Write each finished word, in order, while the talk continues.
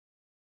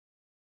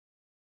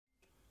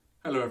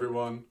Hello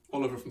everyone,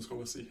 Oliver from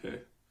Scholarcy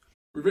here.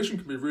 Revision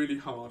can be really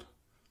hard,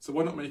 so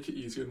why not make it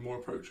easier and more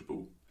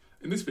approachable?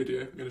 In this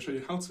video, I'm going to show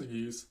you how to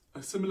use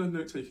a similar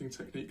note-taking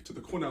technique to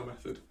the Cornell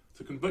method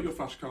to convert your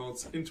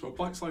flashcards into a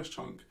bite-sized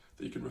chunk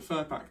that you can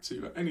refer back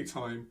to at any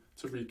time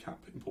to recap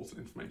important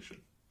information.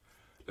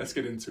 Let's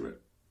get into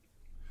it.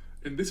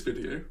 In this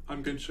video,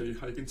 I'm going to show you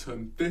how you can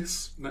turn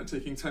this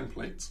note-taking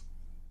template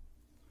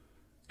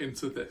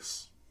into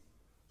this.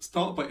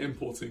 Start by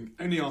importing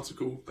any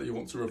article that you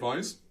want to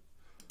revise.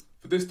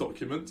 For this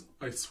document,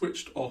 I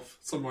switched off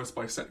Summarise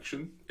by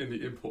section in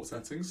the import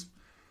settings.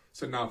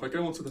 So now if I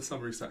go onto the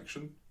summary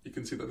section, you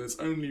can see that there's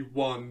only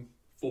one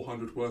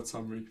 400-word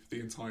summary for the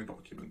entire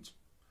document.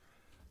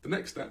 The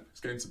next step is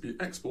going to be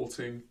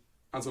exporting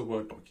as a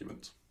Word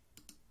document.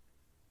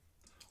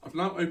 I've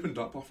now opened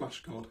up our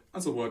flashcard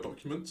as a Word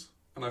document,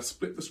 and I've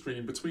split the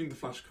screen between the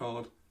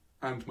flashcard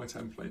and my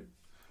template.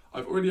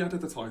 I've already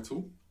added the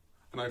title,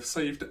 and I've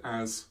saved it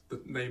as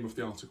the name of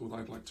the article that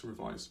I'd like to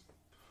revise.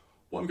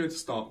 What I'm going to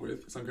start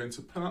with is I'm going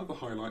to pull out the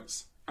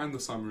highlights and the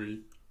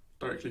summary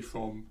directly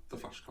from the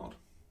flashcard.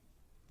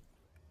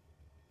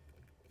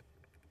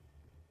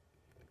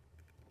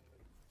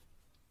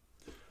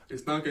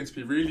 It's now going to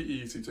be really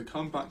easy to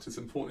come back to this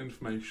important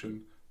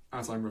information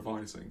as I'm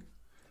revising.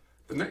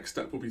 The next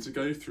step will be to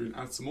go through and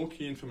add some more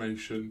key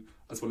information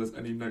as well as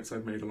any notes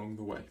I've made along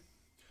the way.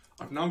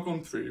 I've now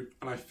gone through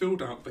and I've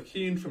filled out the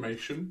key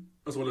information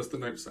as well as the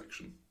notes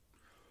section.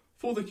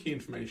 For the key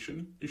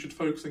information, you should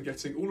focus on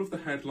getting all of the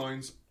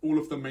headlines, all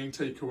of the main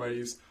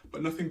takeaways,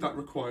 but nothing that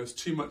requires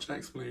too much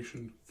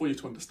explanation for you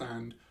to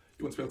understand.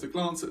 You want to be able to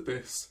glance at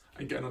this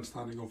and get an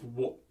understanding of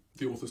what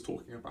the author's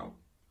talking about.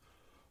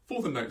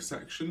 For the notes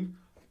section,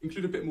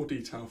 include a bit more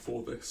detail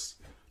for this.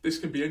 This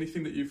can be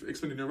anything that you've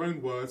explained in your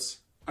own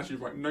words as you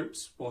write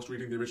notes whilst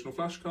reading the original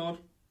flashcard,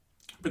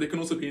 but it can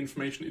also be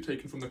information you've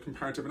taken from the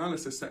comparative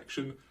analysis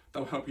section that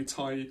will help you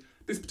tie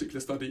this particular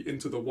study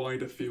into the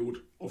wider field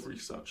of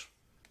research.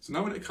 So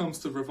now when it comes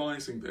to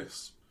revising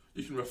this,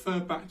 you can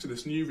refer back to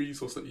this new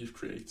resource that you've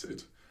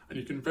created, and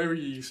you can very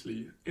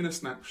easily, in a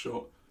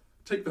snapshot,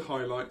 take the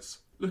highlights,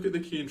 look at the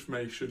key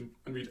information,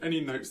 and read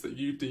any notes that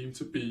you deem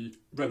to be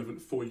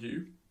relevant for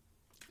you.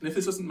 And if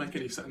this doesn't make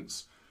any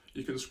sense,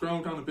 you can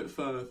scroll down a bit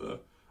further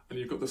and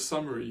you've got the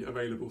summary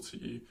available to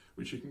you,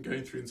 which you can go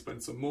through and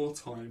spend some more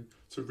time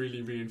to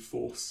really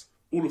reinforce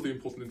all of the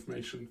important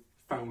information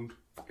found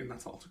in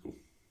that article.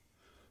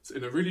 So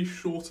in a really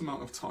short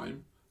amount of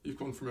time, you've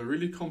gone from a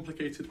really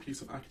complicated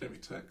piece of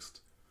academic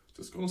text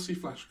to Scholarcy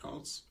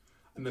flashcards,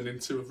 and then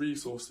into a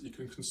resource that you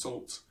can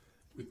consult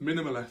with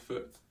minimal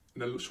effort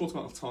in a short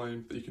amount of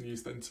time that you can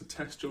use then to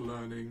test your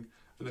learning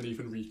and then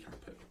even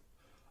recap it.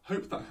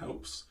 Hope that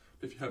helps.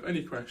 If you have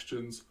any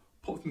questions,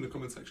 pop them in the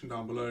comment section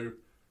down below.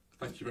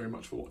 Thank you very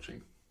much for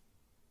watching.